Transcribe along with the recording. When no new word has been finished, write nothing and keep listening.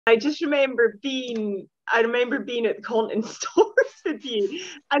I remember being at the content stores with you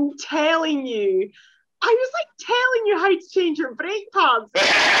and telling you, I was like telling you how to change your brake pads.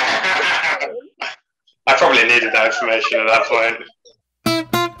 I probably needed that information at that point.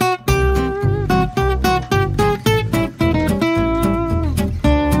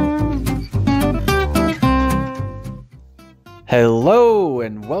 Hello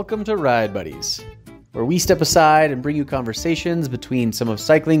and welcome to Ride Buddies, where we step aside and bring you conversations between some of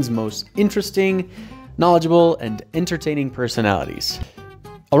cycling's most interesting, knowledgeable, and entertaining personalities.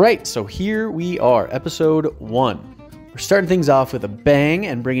 Alright, so here we are, episode 1. We're starting things off with a bang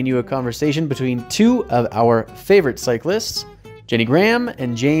and bringing you a conversation between two of our favorite cyclists, Jenny Graham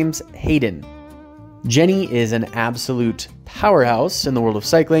and James Hayden. Jenny is an absolute powerhouse in the world of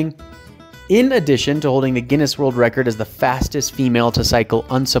cycling. In addition to holding the Guinness World Record as the fastest female to cycle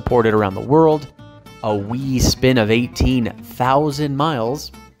unsupported around the world, a wee spin of 18,000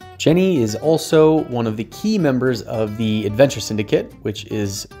 miles, Jenny is also one of the key members of the Adventure Syndicate, which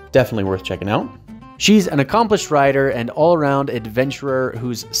is definitely worth checking out. She's an accomplished rider and all-around adventurer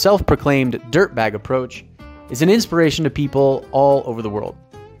whose self-proclaimed dirtbag approach is an inspiration to people all over the world.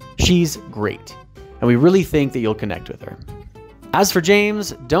 She's great, and we really think that you'll connect with her. As for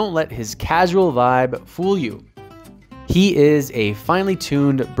James, don't let his casual vibe fool you. He is a finely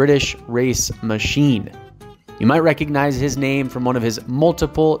tuned British race machine. You might recognize his name from one of his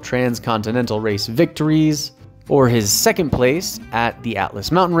multiple transcontinental race victories, or his second place at the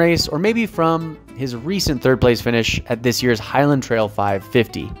Atlas Mountain Race, or maybe from his recent third place finish at this year's Highland Trail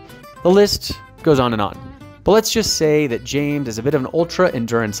 550. The list goes on and on. But let's just say that James is a bit of an ultra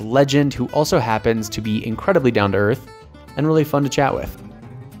endurance legend who also happens to be incredibly down to earth and really fun to chat with.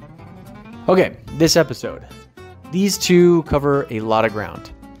 Okay, this episode. These two cover a lot of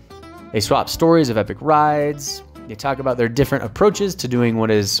ground. They swap stories of epic rides. They talk about their different approaches to doing what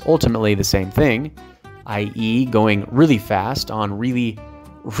is ultimately the same thing, i.e. going really fast on really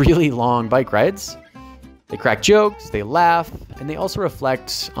long bike rides. They crack jokes, they laugh, and they also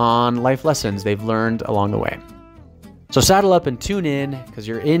reflect on life lessons they've learned along the way. So saddle up and tune in, because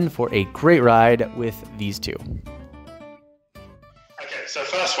you're in for a great ride with these two. Okay, so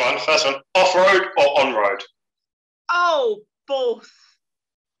first one, off-road or on-road? Oh, both.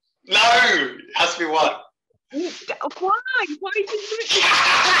 No, it has to be one. Why? Why did you do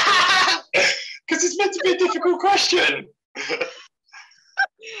it? Because it's meant to be a difficult question.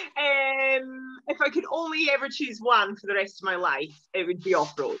 If I could only ever choose one for the rest of my life, it would be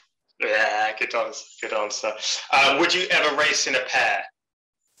off-road. Yeah, good answer. Would you ever race in a pair?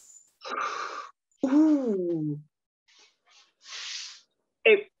 Ooh.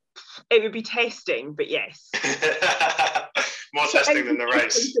 It would be testing, but yes. More testing than the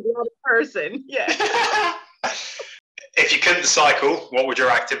race. To the other person, yeah. If you couldn't cycle, what would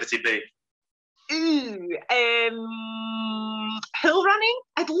your activity be? Hill running.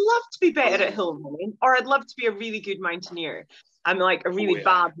 I'd love to be better at hill running, or I'd love to be a really good mountaineer. I'm like a really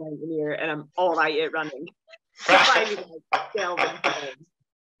bad mountaineer, and I'm all right at running. So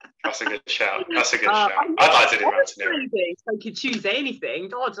That's a good shout. I'd like to do mountaineering. If I could choose anything,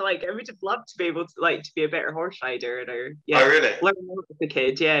 God, like I would have loved to be able to be a better horse rider, or oh really? Learn more as a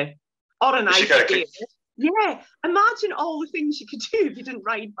kid, yeah. Or an ice skater. Yeah, imagine all the things you could do if you didn't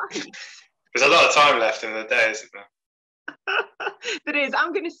ride bikes. There's a lot of time left in the day, isn't there? There is.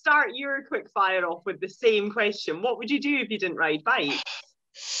 I'm going to start your quick fire off with the same question. What would you do if you didn't ride bikes?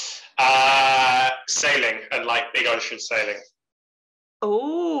 Sailing, and like big ocean sailing.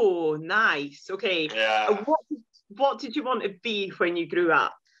 Oh, nice. Okay. Yeah. What did you want to be when you grew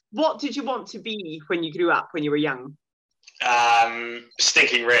up? What did you want to be when you grew up, when you were young?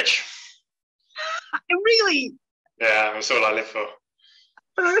 Stinking rich. Really? Yeah, that's all I live for.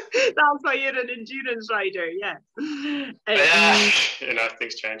 That's why you're an endurance rider, yeah. Yeah,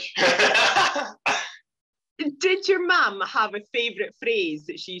 things change. Did your mum have a favourite phrase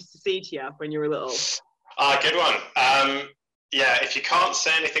that she used to say to you when you were little? Good one. Yeah, if you can't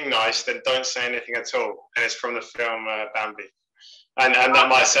say anything nice, then don't say anything at all. And it's from the film Bambi. And that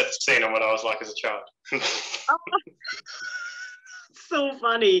might set the scene on what I was like as a child. So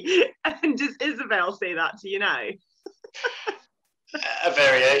funny. And does Isabel say that to you now? A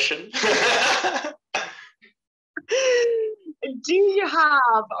variation. Do you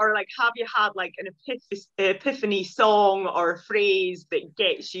have, or have you had an epiphany song or phrase that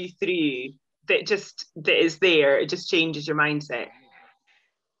gets you through, that is there, it just changes your mindset?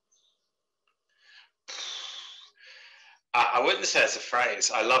 I wouldn't say it's a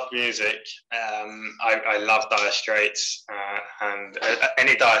phrase. I love music. I love Dire Straits, and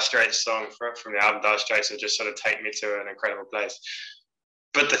any Dire Straits song from the album Dire Straits will just sort of take me to an incredible place.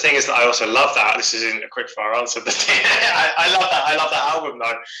 but the thing is that I also love that. This isn't a quick fire answer, but I love that. I love that album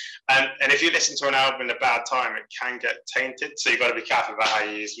though. And if you listen to an album in a bad time, it can get tainted. So you've got to be careful about how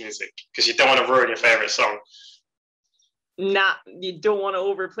you use music because you don't want to ruin your favorite song. Nah, you don't want to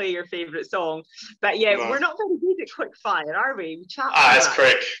overplay your favorite song. But yeah, No. We're not very good at quick fire, are we? We chat. It's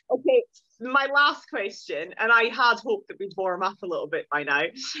quick. Okay, my last question, and I had hoped that we'd warm up a little bit by now.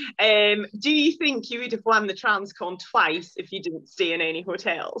 Do you think you would have won the Transcon twice if you didn't stay in any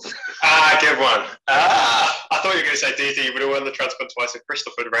hotels? Good one. I thought you were going to say, do you think you would have won the Transcon twice if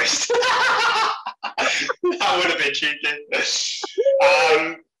Christoph had raced? That would have been cheeky.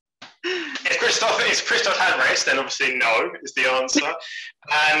 If Christoph had raced, then obviously no is the answer.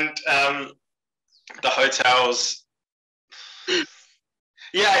 And the hotels,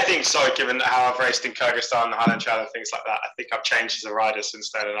 yeah, I think so. Given how I've raced in Kyrgyzstan, the Highland Challenge, things like that, I think I've changed as a rider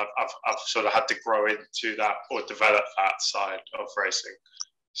since then, and I've sort of had to grow into that or develop that side of racing.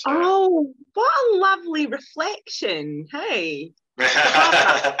 So. Oh, what a lovely reflection! Hey,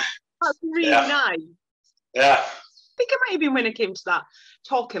 that's really nice. Yeah. I think it might have been when it came to that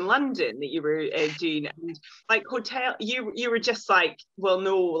talk in London that you were doing, and like hotel, you were just like, well,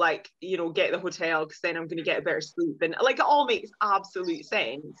 no, like, you know, get the hotel because then I'm going to get a better sleep, and like it all makes absolute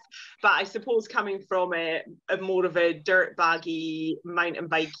sense. But I suppose coming from a more of a dirt baggy, mountain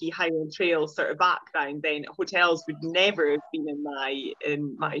bikey, Highland Trail sort of background, then hotels would never have been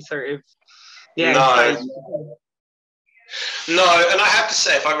in my sort of No, and I have to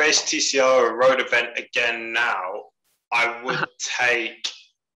say, if I race TCO or a road event again now, I would take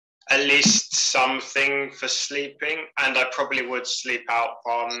at least something for sleeping, and I probably would sleep out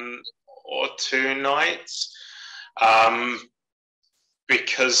 1 or 2 nights,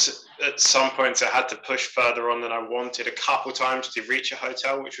 because at some points I had to push further on than I wanted a couple times to reach a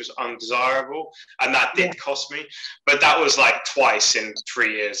hotel, which was undesirable, and that did cost me. But that was like twice in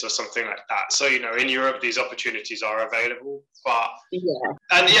 3 years or something like that. So, you know, in Europe, these opportunities are available. But if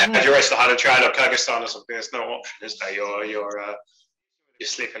you race the Highland Trail or Kyrgyzstan or something, there's no option, is there? You're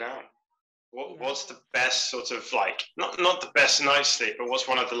sleeping out. What's the best sort of like not the best night's sleep, but what's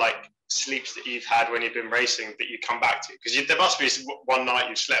one of the like sleeps that you've had when you've been racing that you come back to? Because there must be one night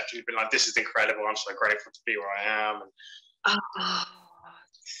you've slept, you've been like, this is incredible, I'm so grateful to be where I am.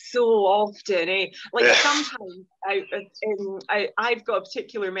 So often, like sometimes I've got a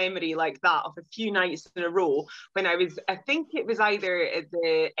particular memory like that of a few nights in a row when I think it was either at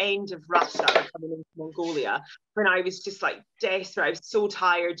the end of Russia coming into Mongolia, when I was just like desperate. I was so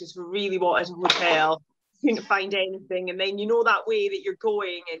tired, just really wanted a hotel, couldn't find anything. And then, you know, that way that you're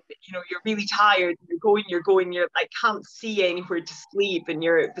going and, you know, you're really tired, you're like can't see anywhere to sleep, and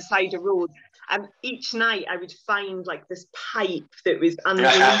you're beside a road. And each night I would find like this pipe that was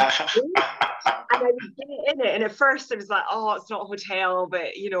underneath and I would get in it. And at first I was like, oh, it's not a hotel,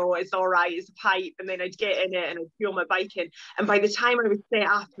 but, you know, it's all right, it's a pipe. And then I'd get in it and I'd fuel my bike in. And by the time I would set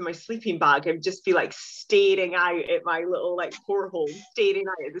up in my sleeping bag, I would just be like staring out at my little like porthole, staring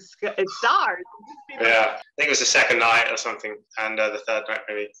out at the stars. I think it was the second night or something, and the third night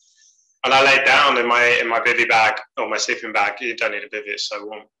maybe. And I laid down in my bivvy bag, or my sleeping bag. You don't need a bivvy, it's so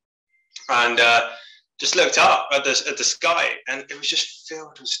warm. And just looked up at the sky, and it was just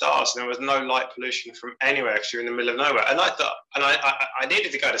filled with stars, and there was no light pollution from anywhere because you're in the middle of nowhere. And I thought, and I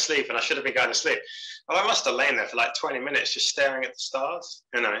needed to go to sleep, and I should have been going to sleep. But I must have lain there for like 20 minutes just staring at the stars,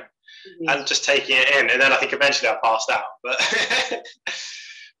 you know, and just taking it in. And then I think eventually I passed out. But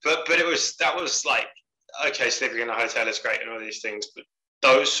but that was like, okay, sleeping in a hotel is great and all these things, but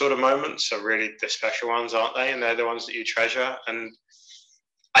those sort of moments are really the special ones, aren't they? And they're the ones that you treasure. And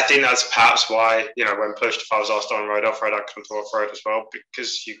I think that's perhaps why, you know, when pushed, if I was asked on road, off-road, I'd come to off-road as well,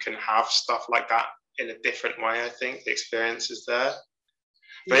 because you can have stuff like that in a different way. I think the experience is there.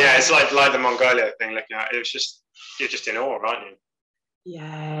 But yeah, it's like the Mongolia thing, looking at it, was just, you're just in awe, aren't you?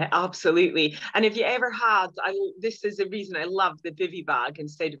 Yeah, absolutely. And if you ever had, this is a reason I love the bivvy bag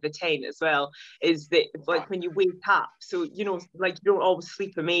instead of the tent as well, is that like when you wake up, so, you know, like you don't always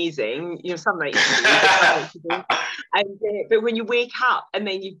sleep amazing, you know, some nights you do, but when you wake up and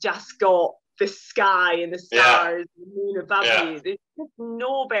then you've just got the sky and the stars and the moon above you, there's just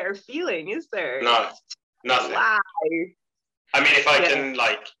no better feeling, is there? No, nothing. Wow. I mean, if I can,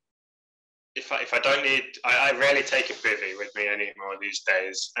 like, if I don't need, I rarely take a bivvy with me anymore these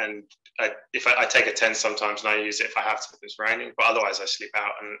days. And if I take a tent sometimes, and I use it if I have to, if it's raining. But otherwise, I sleep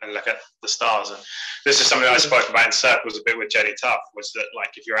out and look at the stars. And this is something I spoke about in circles a bit with Jenny Tuff, was that,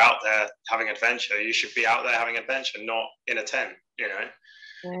 like, if you're out there having adventure, you should be out there having adventure, not in a tent, you know?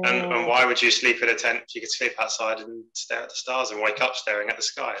 And why would you sleep in a tent if you could sleep outside and stare at the stars and wake up staring at the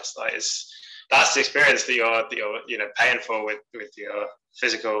sky? It's like, that's the experience that you're paying for with your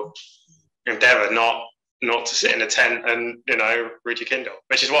physical endeavor, not to sit in a tent and read your Kindle,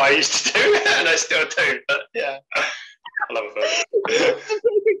 which is what I used to do and I still do. But yeah, I love it. Take a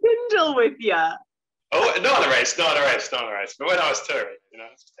Kindle with you. Oh, not on a race. But when I was touring,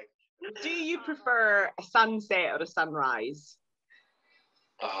 Do you prefer a sunset or a sunrise?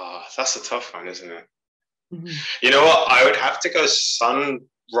 Oh, that's a tough one, isn't it? Mm-hmm. You know what? I would have to go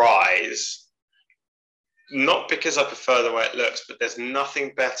sunrise. Not because I prefer the way it looks, but there's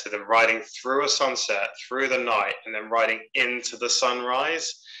nothing better than riding through a sunset, through the night, and then riding into the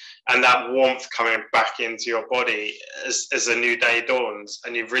sunrise. And that warmth coming back into your body as a new day dawns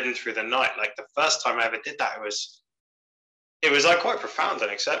and you've ridden through the night. Like the first time I ever did that, it was like quite profound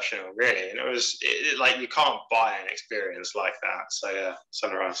and exceptional, really. And it was like you can't buy an experience like that. So yeah,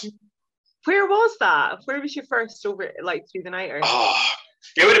 sunrise. Where was that? Where was your first over through the night? Oh,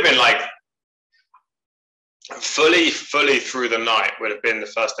 it would have been like fully through the night would have been the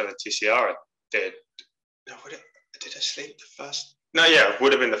first ever TCR I did. No, did I sleep the first? No, yeah, it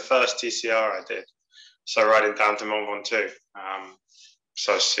would have been the first TCR I did. So riding down to Mont Ventoux.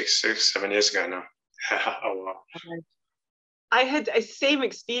 So 7 years ago now. Oh wow. I had a same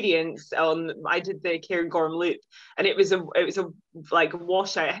experience I did the Cairngorm Loop, and it was a like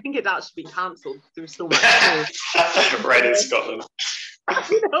washout. I think it actually been cancelled. There was so much snow. Right in Scotland.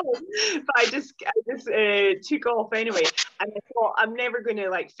 No, but I just took off anyway, and I thought I'm never going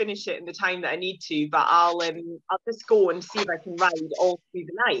to finish it in the time that I need to, but I'll just go and see if I can ride all through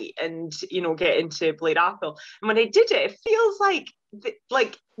the night and get into Blade Athol. And when I did it feels like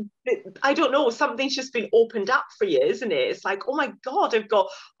I don't know, something's just been opened up for you, isn't it? It's like, oh my god, I've got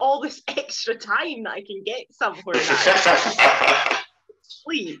all this extra time that I can get somewhere now.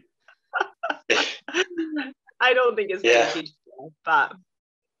 Sleep. I don't think it's very good. But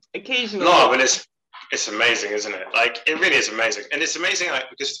occasionally, no, but it's amazing, isn't it? Like it really is amazing, and it's amazing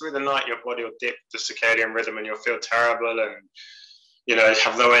because through the night your body will dip the circadian rhythm, and you'll feel terrible, and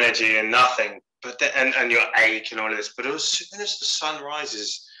have no energy and nothing. But and you'll ache and all of this. But as soon as the sun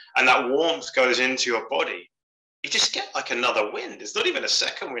rises and that warmth goes into your body, you just get like another wind. It's not even a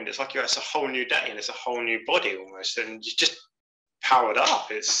second wind. It's like it's a whole new day and it's a whole new body almost, and you just powered up.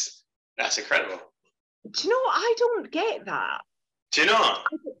 That's incredible. Do you know what? I don't get that. Do you not?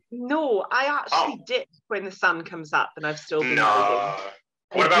 No, I actually dip when the sun comes up, and I've still been no.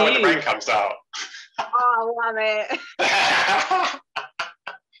 What about when the rain comes out? Oh, I love it.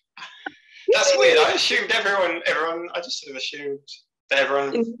 That's weird. I assumed everyone. I just sort of assumed that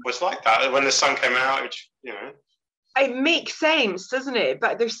everyone was like that when the sun came out. It makes sense, doesn't it?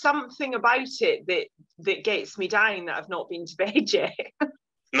 But there's something about it that gets me down that I've not been to bed yet.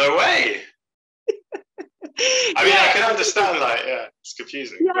 No way. I mean, I can understand it's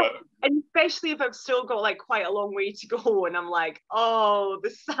confusing. Yeah, but... and especially if I've still got quite a long way to go, and I'm like, oh,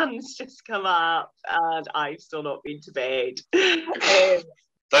 the sun's just come up, and I've still not been to bed.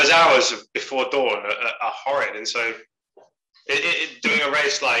 Those hours before dawn are horrid, and so doing a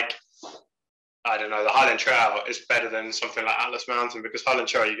race like I don't know, the Highland Trail is better than something like Atlas Mountain, because Highland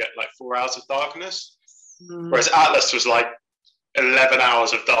Trail you get 4 hours of darkness, whereas Atlas was 11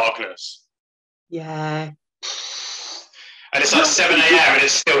 hours of darkness. Yeah. And it's 7 a.m. and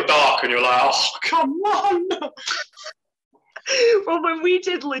it's still dark, and you're like, oh, come on. Well, when we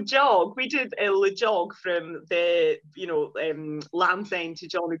did Le Jog from the, Land's End to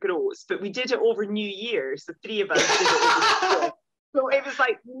John O'Groats, but we did it over New Year, so 3 of us did it over New Year. So it was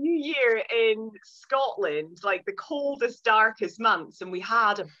New Year in Scotland, the coldest, darkest months, and we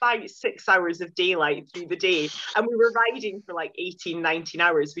had about 6 hours of daylight through the day, and we were riding for 18, 19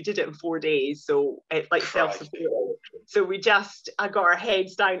 hours. We did it in 4 days, so self-support. So we just got our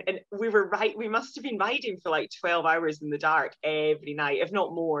heads down, and we must have been riding for 12 hours in the dark every night, if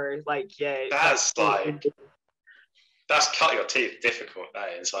not more. That's cut your teeth difficult. That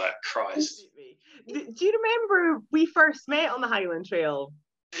is Christ. Do you remember we first met on the Highland Trail?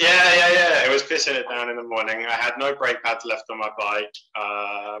 Yeah. It was pissing it down in the morning. I had no brake pads left on my bike.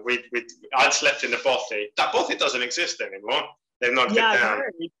 I'd slept in the bothy. That bothy doesn't exist anymore. They've knocked it down.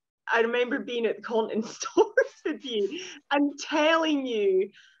 I remember being at the Continent stores with you and telling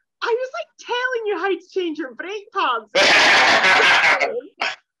you. I was telling you how to change your brake pads. I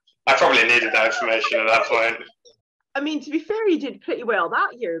probably needed that information at that point. I mean, to be fair, you did pretty well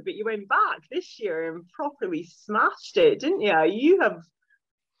that year, but you went back this year and properly smashed it, didn't you? You have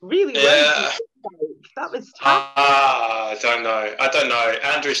really that was tough. I don't know.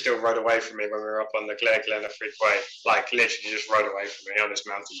 Andrew still rode away from me when we were up on the Clare Glenna Freeway. Literally just rode away from me on this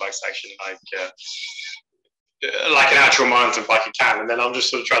mountain bike section. like an actual mountain bike can, and then I'm just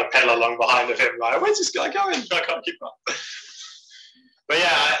sort of trying to pedal along behind of him, like, where's this guy going? I can't keep up. But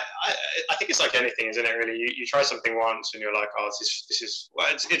yeah, I think it's like anything, isn't it? Really, you try something once, and you're like, oh, this is well,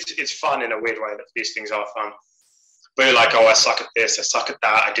 it's fun in a weird way. That these things are fun. But you're like, oh, I suck at this, I suck at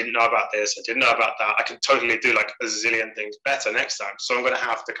that, I didn't know about this, I didn't know about that. I can totally do like a zillion things better next time. So I'm going to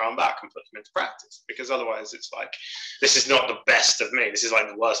have to come back and put them into practice, because otherwise it's like, this is not the best of me. This is like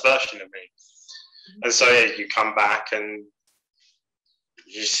the worst version of me. And so yeah, you come back and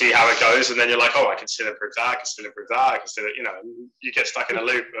you see how it goes, and then you're like, oh, I can still improve that, I can still improve that, I can still, you know, you get stuck in a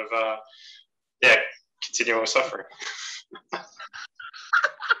loop of, continual suffering.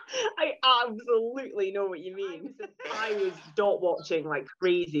 I absolutely know what you mean. I was dot watching like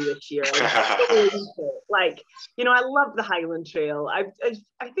crazy this year. Like, you know, I love the Highland Trail.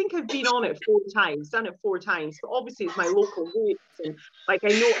 I think I've been on it 4 times, done it 4 times. But obviously, it's my local route, and like I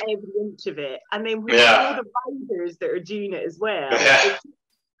know every inch of it. And then when you know the riders that are doing it as well,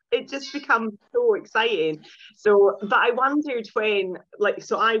 it just becomes so exciting. So, but I wondered when, like,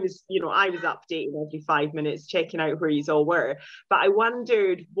 so I was updating every 5 minutes, checking out where you all were. But I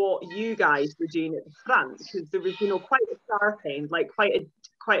wondered what you guys were doing at the front, because there was, you know, quite a sharp end, like quite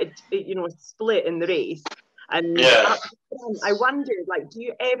a you know, split in the race. And I wondered, like, do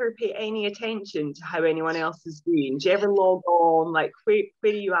you ever pay any attention to how anyone else is doing? Do you ever log on? Like, where are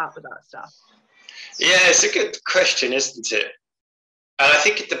you at with that stuff? Yeah, it's a good question, isn't it? And I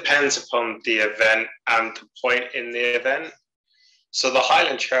think it depends upon the event and the point in the event. So the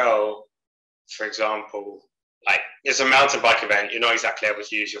Highland Trail, for example, like, it's a mountain bike event. You're not exactly able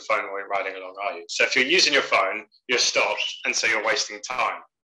to use your phone while you're riding along, are you? So if you're using your phone, you're stopped, and so you're wasting time.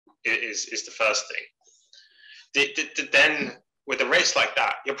 Is the first thing. Then with a race like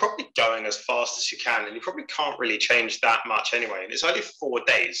that, you're probably going as fast as you can, and you probably can't really change that much anyway. And it's only 4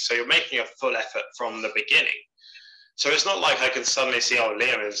 days, so you're making a full effort from the beginning. So it's not like I can suddenly see, oh,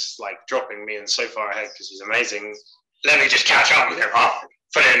 Liam is like dropping me and so far ahead because he's amazing. Let me just catch up with him.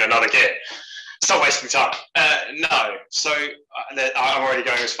 Put it in another gear. Stop wasting time. No. So I'm already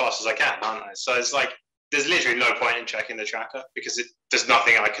going as fast as I can, aren't I? So it's like, there's literally no point in checking the tracker, because there's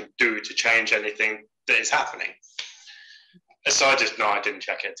nothing I could do to change anything that is happening. So I didn't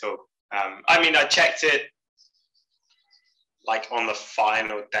check it at all. I mean, I checked it like on the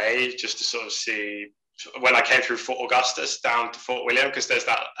final day just to sort of see when I came through Fort Augustus down to Fort William, because there's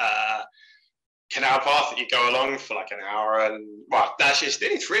that canal path that you go along for like an hour, and well, actually it's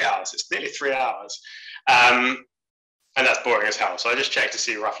nearly 3 hours. It's nearly 3 hours. And that's boring as hell. So I just checked to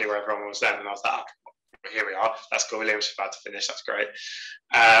see roughly where everyone was then, and I was like, okay, here we are. That's cool. William's about to finish. That's great.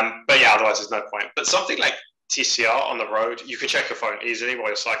 But yeah, otherwise there's no point. But something like TCR on the road, you can check your phone easily while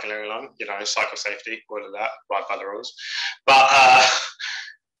you're cycling along, you know, cycle safety, all of that, right by the rules. But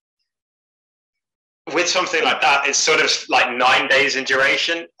with something like that, it's sort of like 9 days in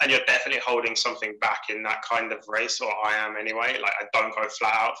duration, and you're definitely holding something back in that kind of race, or I am anyway. Like, I don't go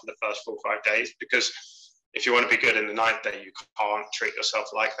flat out for the first 4 or 5 days, because if you want to be good in the 9th day, you can't treat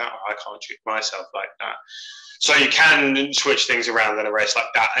yourself like that, or I can't treat myself like that. So you can switch things around in a race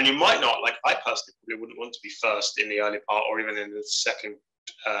like that, and you might not, like, I personally probably wouldn't want to be first in the early part, or even in the second,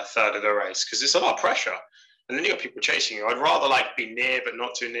 third of the race, because it's a lot of pressure. And then you got people chasing you. I'd rather like be near but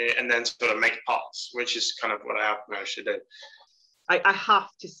not too near, and then sort of make a pass, which is kind of what I have managed to do. I have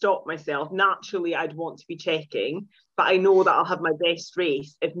to stop myself. Naturally, I'd want to be checking, but I know that I'll have my best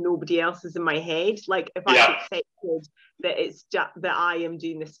race if nobody else is in my head. Like, if I've accepted that it's just that I am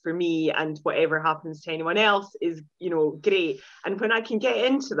doing this for me, and whatever happens to anyone else is, you know, great. And when I can get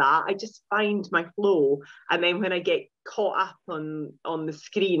into that, I just find my flow. And then when I get caught up on the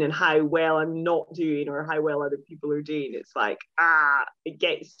screen and how well I'm not doing, or how well other people are doing, it's like, it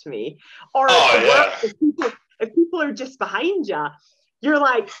gets to me. Or if people are just behind you, you're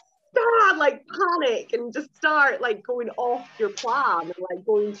like, like panic and just start like going off your plan and like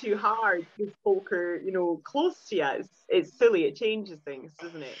going too hard because folk are, you know, close to you. It's silly. It changes things,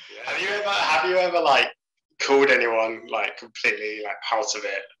 doesn't it? Have you ever like called anyone like completely like out of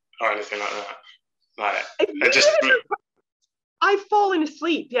it or anything like that? Like, I've fallen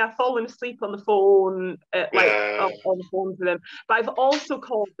asleep. Yeah, I've fallen asleep on the phone, on the phone to them. But I've also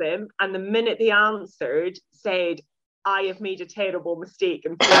called them, and the minute they answered, said, I have made a terrible mistake.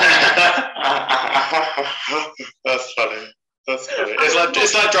 And That's funny.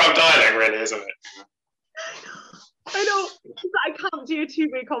 It's like drunk dialing, really, isn't it? I know. I can't do a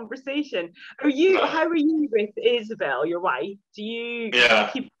two-way conversation. How are you with Isabel, your wife? Do you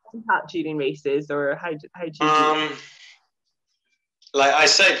keep in contact during races, or how do you do it? Like I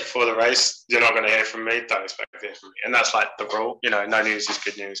said before the race, you're not going to hear from me, don't expect to hear from me. And that's like the rule, you know, no news is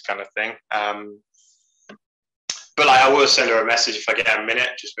good news kind of thing. But like, I will send her a message if I get a minute,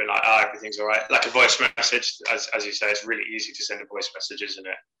 just being like, oh, everything's all right. Like a voice message, as you say, it's really easy to send a voice message, isn't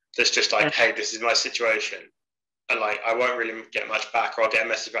it? That's just like, hey, this is my situation. And like, I won't really get much back, or I'll get a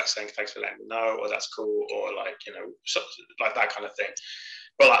message back saying, thanks for letting me know, or that's cool, or like, you know, like that kind of thing.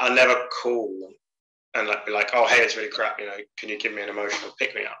 But like, I'll never call and like be like, oh, hey, it's really crap, you know, can you give me an emotional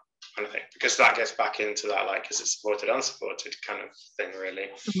pick-me-up kind of thing? Because that gets back into that, like, is it supported, unsupported kind of thing, really.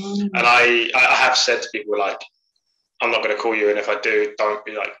 Mm-hmm. And I have said to people, like, I'm not going to call you, and if I do, don't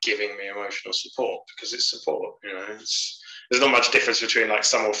be like giving me emotional support, because it's support, you know. There's not much difference between like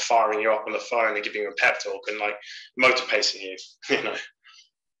someone firing you up on the phone and giving you a pep talk and like motivating you, you know.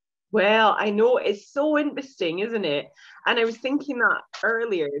 Well, I know, it's so interesting, isn't it? And I was thinking that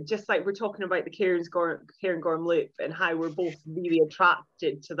earlier, just like we're talking about the Karen Gorm loop and how we're both really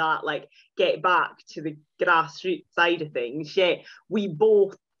attracted to that, like get back to the grassroots side of things. Yet we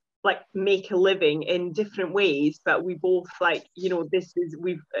both like make a living in different ways, but we both like, you know,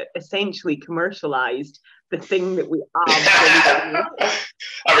 we've essentially commercialized the thing that we absolutely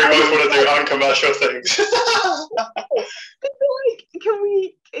and we both want to do uncommercial things. Like, can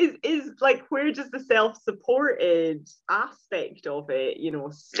we, is like, where does the self-supported aspect of it, you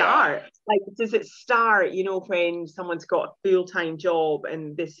know, start? Like, does it start, you know, when someone's got a full-time job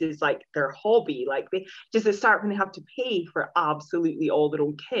and this is like their hobby? Like, does it start when they have to pay for absolutely all their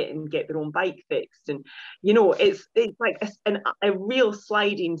own kit and get their own bike fixed? And, you know, it's like a real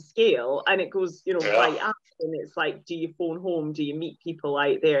sliding scale, and it goes, you know, right up. And it's like, do you phone home? Do you meet people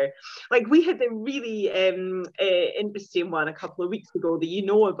out there? Like, we had a really interesting one a couple of weeks ago that you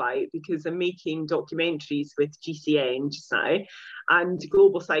know about, because I'm making documentaries with GCN just now and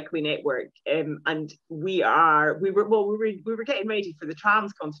Global Cycling Network, and we were getting ready for the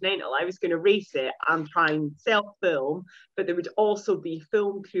Transcontinental. I was going to race it and try and self-film, but there would also be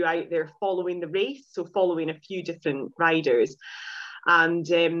film crew out there following the race, so following a few different riders. And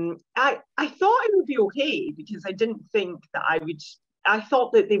I thought it would be okay, because I didn't think that I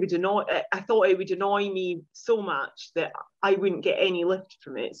thought that I thought it would annoy me so much that I wouldn't get any lift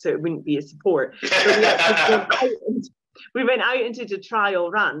from it, so it wouldn't be a support. We went out and did a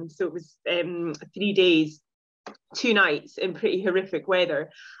trial run, so it was 3 days, 2 nights in pretty horrific weather,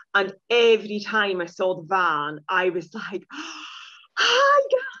 and every time I saw the van, I was like, hi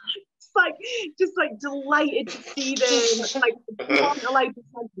guys, like just like delighted to see them. Like, they weren't allowed to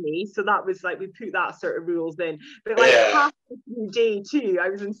hug me, so that was like, we put that sort of rules in. But like halfway through day 2, I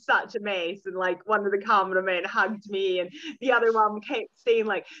was in such a mess, and like one of the cameramen hugged me, and the other one kept saying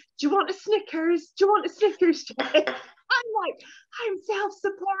like, do you want a Snickers? Do you want a Snickers? I'm like, I'm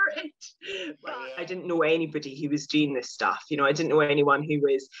self-supported. But I didn't know anybody who was doing this stuff. You know, I didn't know anyone who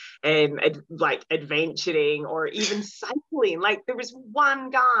was like adventuring or even cycling. Like, there was one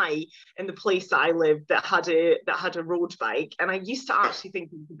guy in the place that I lived that had a road bike, and I used to actually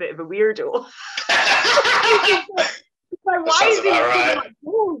think he was a bit of a weirdo. Like, why is he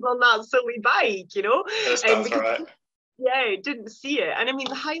on that silly bike, you know? Yeah, didn't see it. And I mean,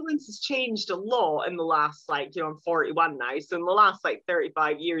 the Highlands has changed a lot in the last, like, you know, I'm 41 now, so in the last like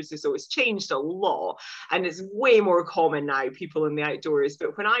 35 years or so, it's changed a lot, and it's way more common now, people in the outdoors.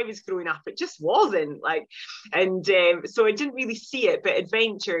 But when I was growing up, it just wasn't, like, and so I didn't really see it. But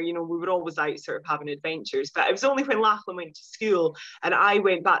adventure, you know, we were always out sort of having adventures. But it was only when Lachlan went to school and I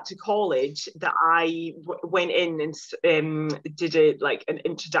went back to college that I went in and did an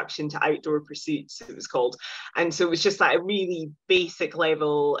introduction to outdoor pursuits, it was called. And so it was just like a really basic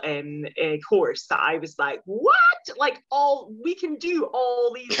level course that I was like, what? Like, we can do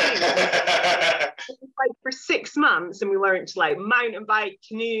all these things. Like, for 6 months, and we learned to like mountain bike,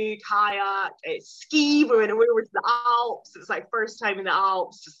 canoe, kayak, ski. We went over to the Alps. It's like first time in the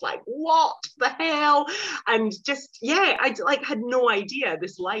Alps, just like, what the hell? And just, I like had no idea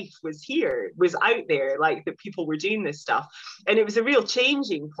this life was out there, like that people were doing this stuff. And it was a real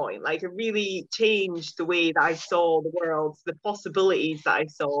changing point. Like, it really changed the way that I saw the world, the possibilities that I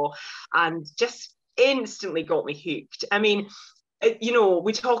saw, and just instantly got me hooked. I mean, you know,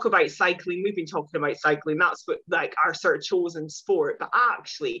 we talk about cycling, we've been talking about cycling, that's what like our sort of chosen sport, but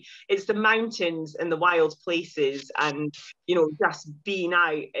actually it's the mountains and the wild places, and you know, just being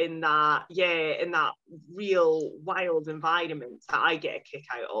out in that real wild environment that I get a kick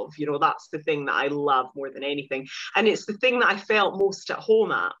out of. You know, that's the thing that I love more than anything, and it's the thing that I felt most at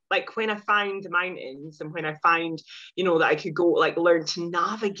home at. Like, when I found the mountains and when I found, you know, that I could go like learn to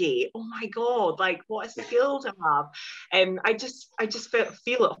navigate, oh my god, like what a skill to have. And I just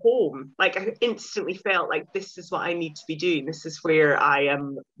feel at home. Like, I instantly felt like, this is what I need to be doing. This is where I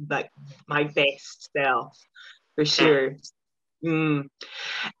am like my best self, for sure.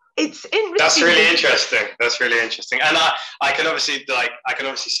 It's interesting. That's really interesting. That's really interesting. And I can obviously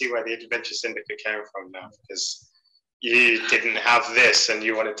see where the Adventure Syndicate came from now, because you didn't have this and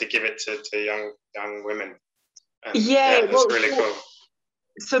you wanted to give it to young women. And that's really cool.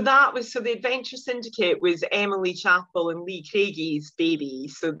 So the Adventure Syndicate was Emily Chappell and Lee Craigie baby.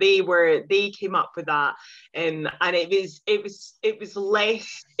 So they came up with that, and it was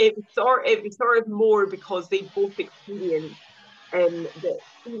sort of more because they both experienced that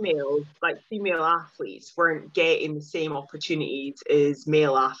female athletes weren't getting the same opportunities as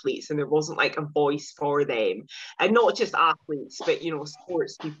male athletes, and there wasn't like a voice for them, and not just athletes, but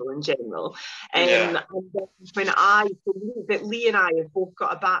sports people in general. And when Lee and I have both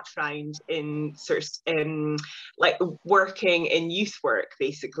got a background in sort of like working in youth work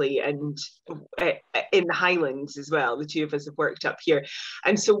basically, and in the Highlands as well. The two of us have worked up here,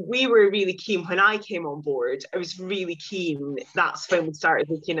 and so we were really keen. When I came on board, I was really keen. That's when we started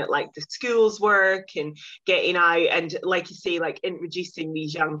looking at like the schools work and getting out, and like you say, like introducing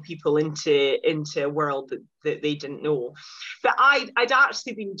these young people into a world that they didn't know. But I'd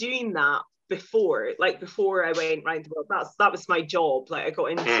actually been doing that before I went around the world. That was my job. Like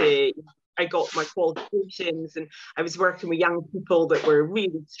I got my qualifications, and I was working with young people that were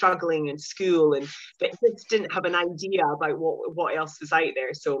really struggling in school, but just didn't have an idea about what else was out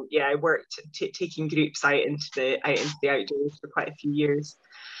there. So yeah, I worked taking groups out into the outdoors for quite a few years.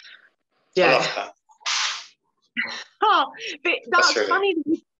 Yeah. I love that. Oh, but that's funny.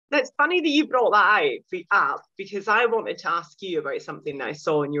 That's funny that you brought that up, because I wanted to ask you about something that I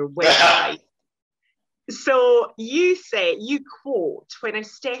saw on your website. So you say, you quote, "When I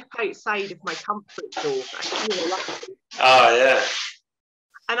step outside of my comfort zone, I feel alive." Oh, yeah.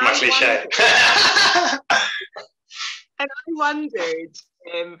 And my cliche. And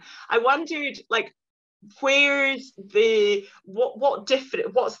I wondered, like, where's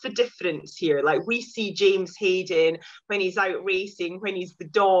what's the difference here? Like, we see James Hayden when he's out racing, when he's the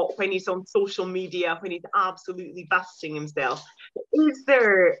dot, when he's on social media, when he's absolutely busting himself. Is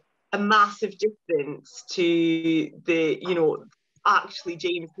there a massive difference to actually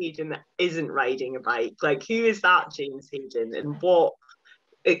James Hayden that isn't riding a bike? Like, who is that James Hayden, and what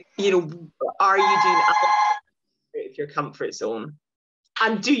are you doing out of your comfort zone?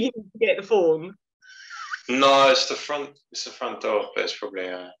 And do you need to get the phone? No, it's the front door, but it's probably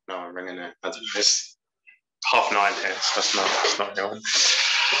no, I'm ringing it. I don't know, it's 9:30 here, so that's not going.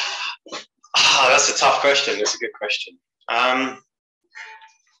 That's a tough question. It's a good question.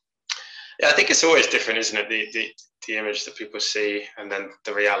 Yeah, I think it's always different, isn't it? The image that people see, and then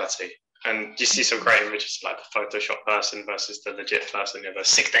the reality. And you see some great images, like the Photoshop person versus the legit person of a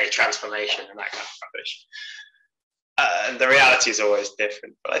 6-day transformation and that kind of rubbish. And the reality is always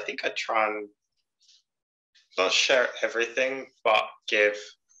different. But I think I try and not share everything, but give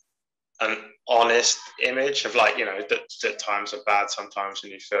an honest image of, like, that times are bad sometimes,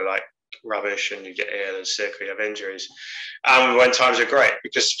 and you feel like rubbish, and you get ill and sick, or you have injuries. When times are great,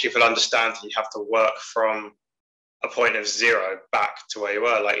 because people understand that you have to work from a point of zero back to where you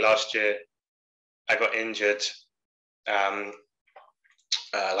were. Like last year, I got injured.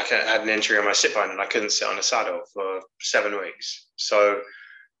 Like I had an injury on my sit bone, and I couldn't sit on a saddle for 7 weeks. So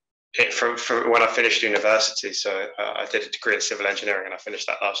from when I finished university, so I did a degree in civil engineering, and I finished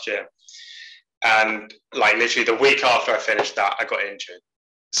that last year. And like literally the week after I finished that, I got injured.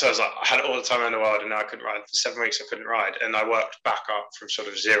 So I was like, I had all the time in the world, and now I couldn't ride. For 7 weeks, I couldn't ride, and I worked back up from sort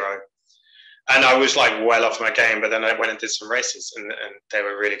of zero. And I was like well off my game, but then I went and did some races, and they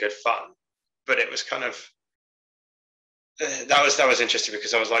were really good fun. But it was kind of that was interesting,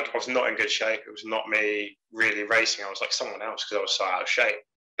 because I was not in good shape. It was not me really racing. I was like someone else, because I was so out of shape.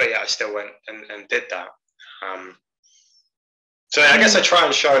 But yeah, I still went and did that. So I guess I try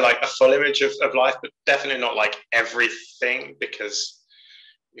and show like a full image of life, but definitely not like everything, because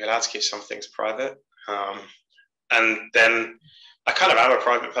you're allowed to keep some things private. And then I kind of am a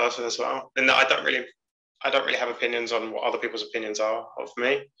private person as well, and I don't really have opinions on what other people's opinions are of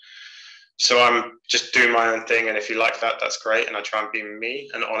me. So I'm just doing my own thing, and if you like that, that's great. And I try and be me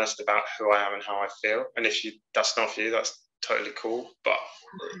and honest about who I am and how I feel. And if that's not for you, that's totally cool. But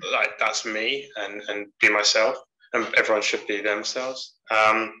like, that's me, and be myself. And everyone should be themselves.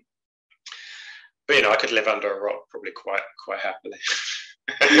 But I could live under a rock probably quite happily.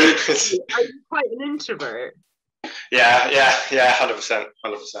 Are you quite an introvert? Yeah, 100%.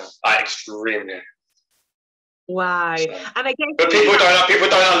 Extremely. Why? So, and I guess, but people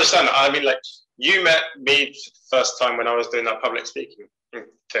don't understand. I mean, like, you met me first time when I was doing that public speaking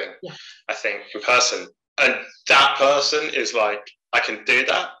thing. Yeah. I think in person, and that person is like, I can do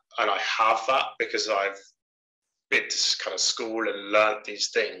that, and I have that because I've been to kind of school and learnt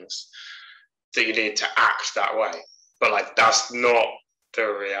these things that you need to act that way. But like, that's not the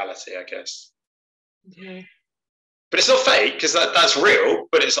reality, I guess. Okay. But it's not fake, because that's real.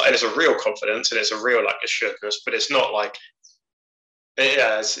 But it's like, it's a real confidence, and it's a real like assuredness. But it's not like,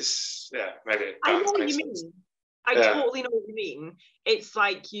 yeah, it's maybe I know that what makes you sense. mean. I totally know what you mean. It's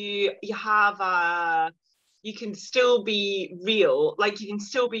like you have you can still be real, like you can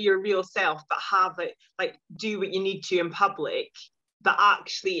still be your real self, but have it, like, do what you need to in public. But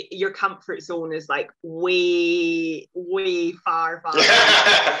actually, your comfort zone is like way far.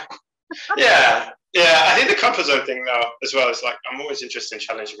 Yeah. I think the comfort zone thing though, as well, is like, I'm always interested in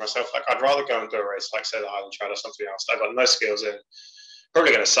challenging myself. Like, I'd rather go and do a race, like say the Highland Trail or something else I've got no skills in,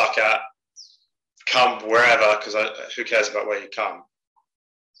 probably going to suck at, come wherever, because who cares about where you come,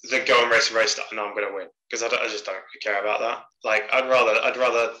 than go and race a race that I know I'm going to win, because I just don't really care about that. Like, I'd rather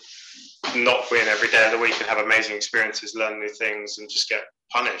not win every day of the week and have amazing experiences, learn new things, and just get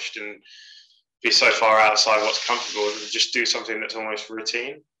punished and be so far outside what's comfortable and just do something that's almost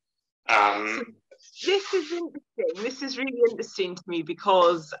routine. This is interesting. This is really interesting to me,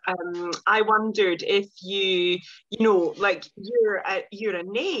 because I wondered if you know, like, you're a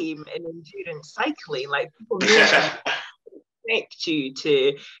name in endurance cycling. Like, people know expect you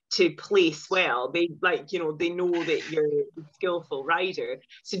to place well. They, like, you know, they know that you're a skillful rider.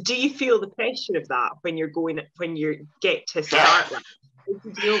 So do you feel the pressure of that when you get to start? Like, how do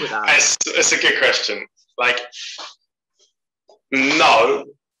you deal with that? It's a good question. Like, no,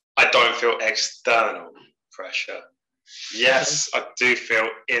 I don't feel external pressure. Yes, I do feel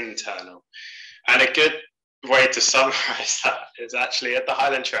internal. And a good way to summarize that is actually at the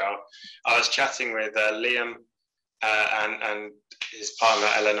Highland Trail. I was chatting with Liam and his partner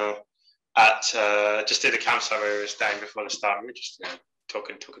Eleanor at just did a campsite where we were staying before the start. We were just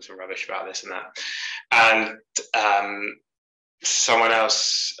talking some rubbish about this and that. And someone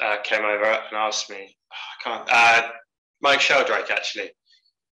else came over and asked me, Mike Sheldrake, actually.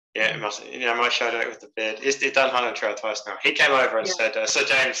 Yeah, it must. Mike Sheldrake with the beard. He's done Highland Trail twice now. He came over and said, "So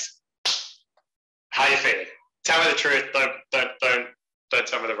James, how you feeling? Tell me the truth. Don't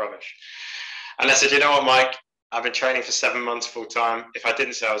tell me the rubbish." And I said, "You know what, Mike? I've been training for 7 months full time. If I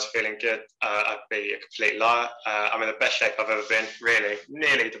didn't say I was feeling good, I'd be a complete liar. I'm in the best shape I've ever been. Really,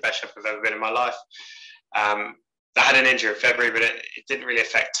 nearly the best shape I've ever been in my life. I had an injury in February, but it didn't really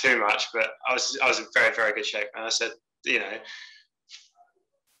affect too much. But I was in very, very good shape." And I said,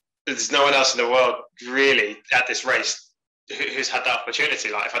 there's no one else in the world really at this race who's had that opportunity.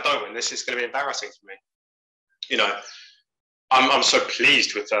 Like, if I don't win, this is going to be embarrassing for me. I'm so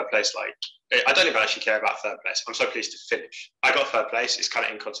pleased with third place. Like, I don't even actually care about third place. I'm so pleased to finish. I got third place. It's kind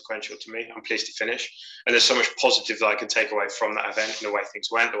of inconsequential to me. I'm pleased to finish. And there's so much positive that I can take away from that event, and the way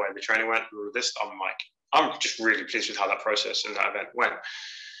things went, the way the training went, all of this. I'm just really pleased with how that process and that event went.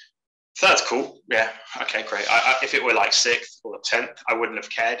 So that's cool. Yeah. Okay, great. If it were like 6th or 10th, I wouldn't have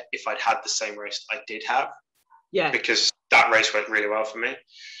cared if I'd had the same race I did have. Yeah. Because that race went really well for me.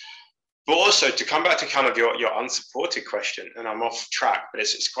 But also, to come back to kind of your unsupported question, and I'm off track, but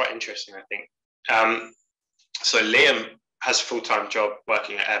it's quite interesting, I think. So Liam has a full-time job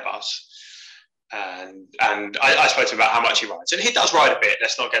working at Airbus. And I spoke to him about how much he rides. And he does ride a bit,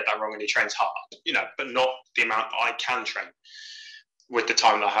 let's not get that wrong, and he trains hard, but not the amount that I can train with the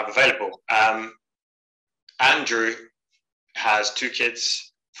time that I have available. Andrew has 2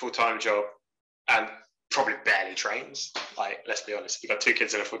 kids, full-time job, and probably barely trains. Like, let's be honest, if you've got 2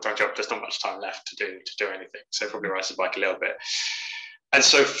 kids and a full-time job, there's not much time left to do anything. So probably rides the bike a little bit. And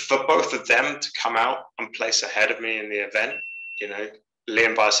so for both of them to come out and place ahead of me in the event,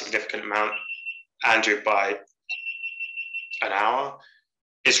 Liam by a significant amount, Andrew by an hour,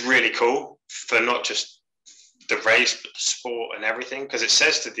 is really cool for not just the race, but the sport and everything, because it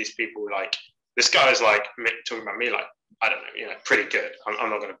says to these people, like, this guy is like talking about me, like, I don't know, pretty good. I'm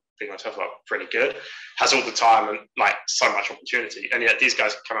not going to big myself up, pretty good, has all the time and like so much opportunity, and yet these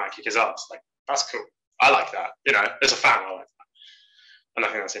guys can come out and kick his ass. Like, that's cool. I like that. As a fan, I like that, and I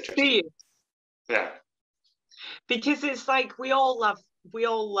think that's interesting. Yeah, because it's like we all love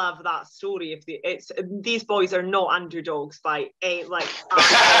that story. These boys are not underdogs by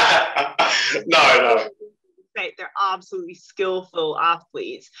no. They're absolutely skillful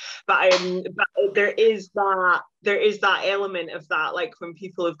athletes, but there is that element of that, like, when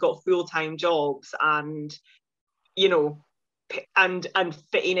people have got full-time jobs and and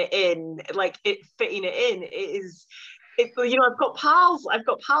fitting it in, I've got pals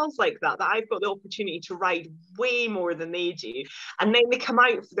like that I've got the opportunity to ride way more than they do, and then they come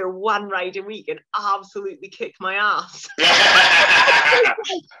out for their one ride a week and absolutely kick my ass.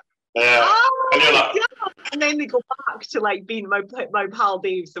 Yeah. And you're like, and then really go back to like being my pal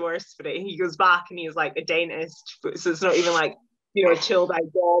Dave's the worst for it. He goes back and he's like a dentist, so it's not even like, you know, a chilled out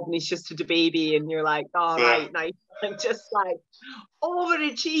job, and he's just had a baby, and you're like, all right, nice, and just like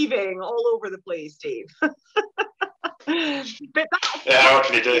overachieving all over the place, Dave. But what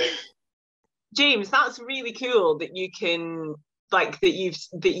can you do? James, that's really cool that you can like that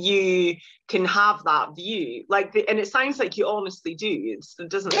you can have that view, like and it sounds like you honestly do. It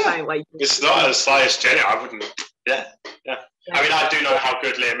doesn't sound like it's not as high as Jenny. I wouldn't. Yeah. I mean, I do know how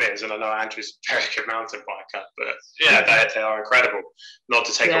good Liam is, and I know Andrew's a very good mountain biker. But yeah, they are incredible. Not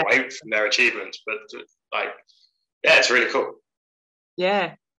to take away from their achievements, but like, yeah, it's really cool.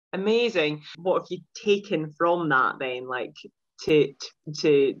 Yeah, amazing. What have you taken from that then, like to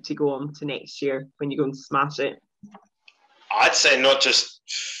go on to next year when you go and smash it? I'd say not just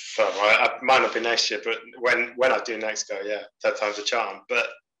for, I might not be next year, but when I do next go, third time's a charm. But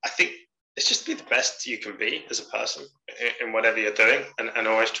I think it's just be the best you can be as a person in whatever you're doing, and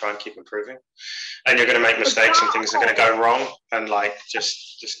always try and keep improving. And you're going to make mistakes and things are going to go wrong, and like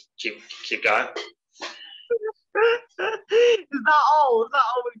just keep going. Is that all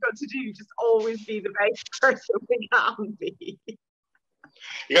we've got to do? Just always be the best person we can be.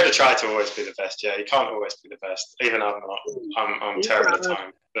 You got to try to always be the best. Yeah, you can't always be the best. Even I'm not. I'm terrible at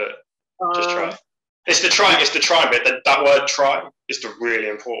time, but just try. It's the try bit. That word "try" is the really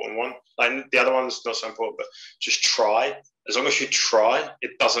important one. Like the other one's not so important, but just try. As long as you try,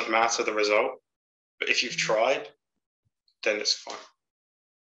 it doesn't matter the result. But if you've tried, then it's fine.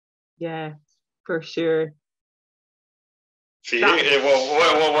 Yeah, for sure. For you,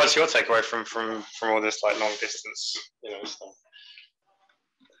 what was your takeaway from all this like long distance, stuff?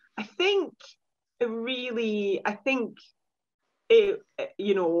 I think it,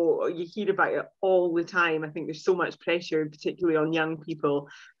 you hear about it all the time. I think there's so much pressure, particularly on young people,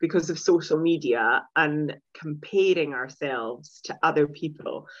 because of social media and comparing ourselves to other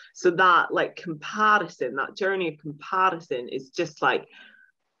people. So that like comparison, that journey of comparison is just like,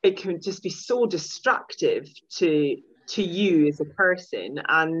 it can just be so destructive to you as a person,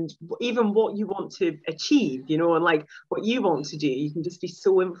 and even what you want to achieve, and like what you want to do, you can just be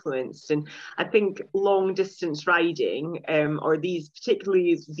so influenced. And I think long distance riding, or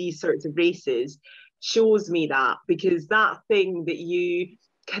particularly these sorts of races, shows me that, because that thing that you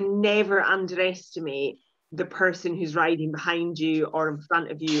can never underestimate the person who's riding behind you or in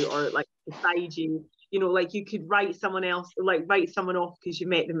front of you or like beside you. Like you could write someone off because you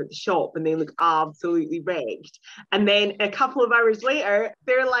met them at the shop and they look absolutely wrecked. And then a couple of hours later,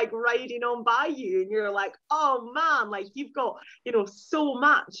 they're like riding on by you and you're like, oh man, like you've got, so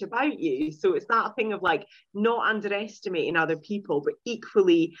much about you. So it's that thing of like not underestimating other people, but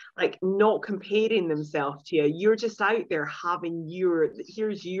equally like not comparing themselves to you. You're just out there having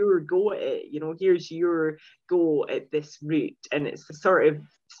here's your go at it, here's your go at this route. And it's the sort of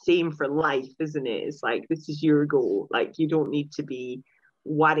same for life, isn't it? It's like, this is your goal. Like you don't need to be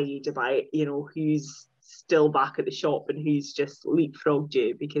worried about who's still back at the shop and who's just leapfrogged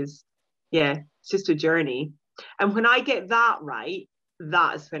you, because it's just a journey. And when I get that right,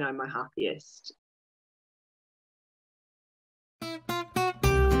 that is when I'm my happiest.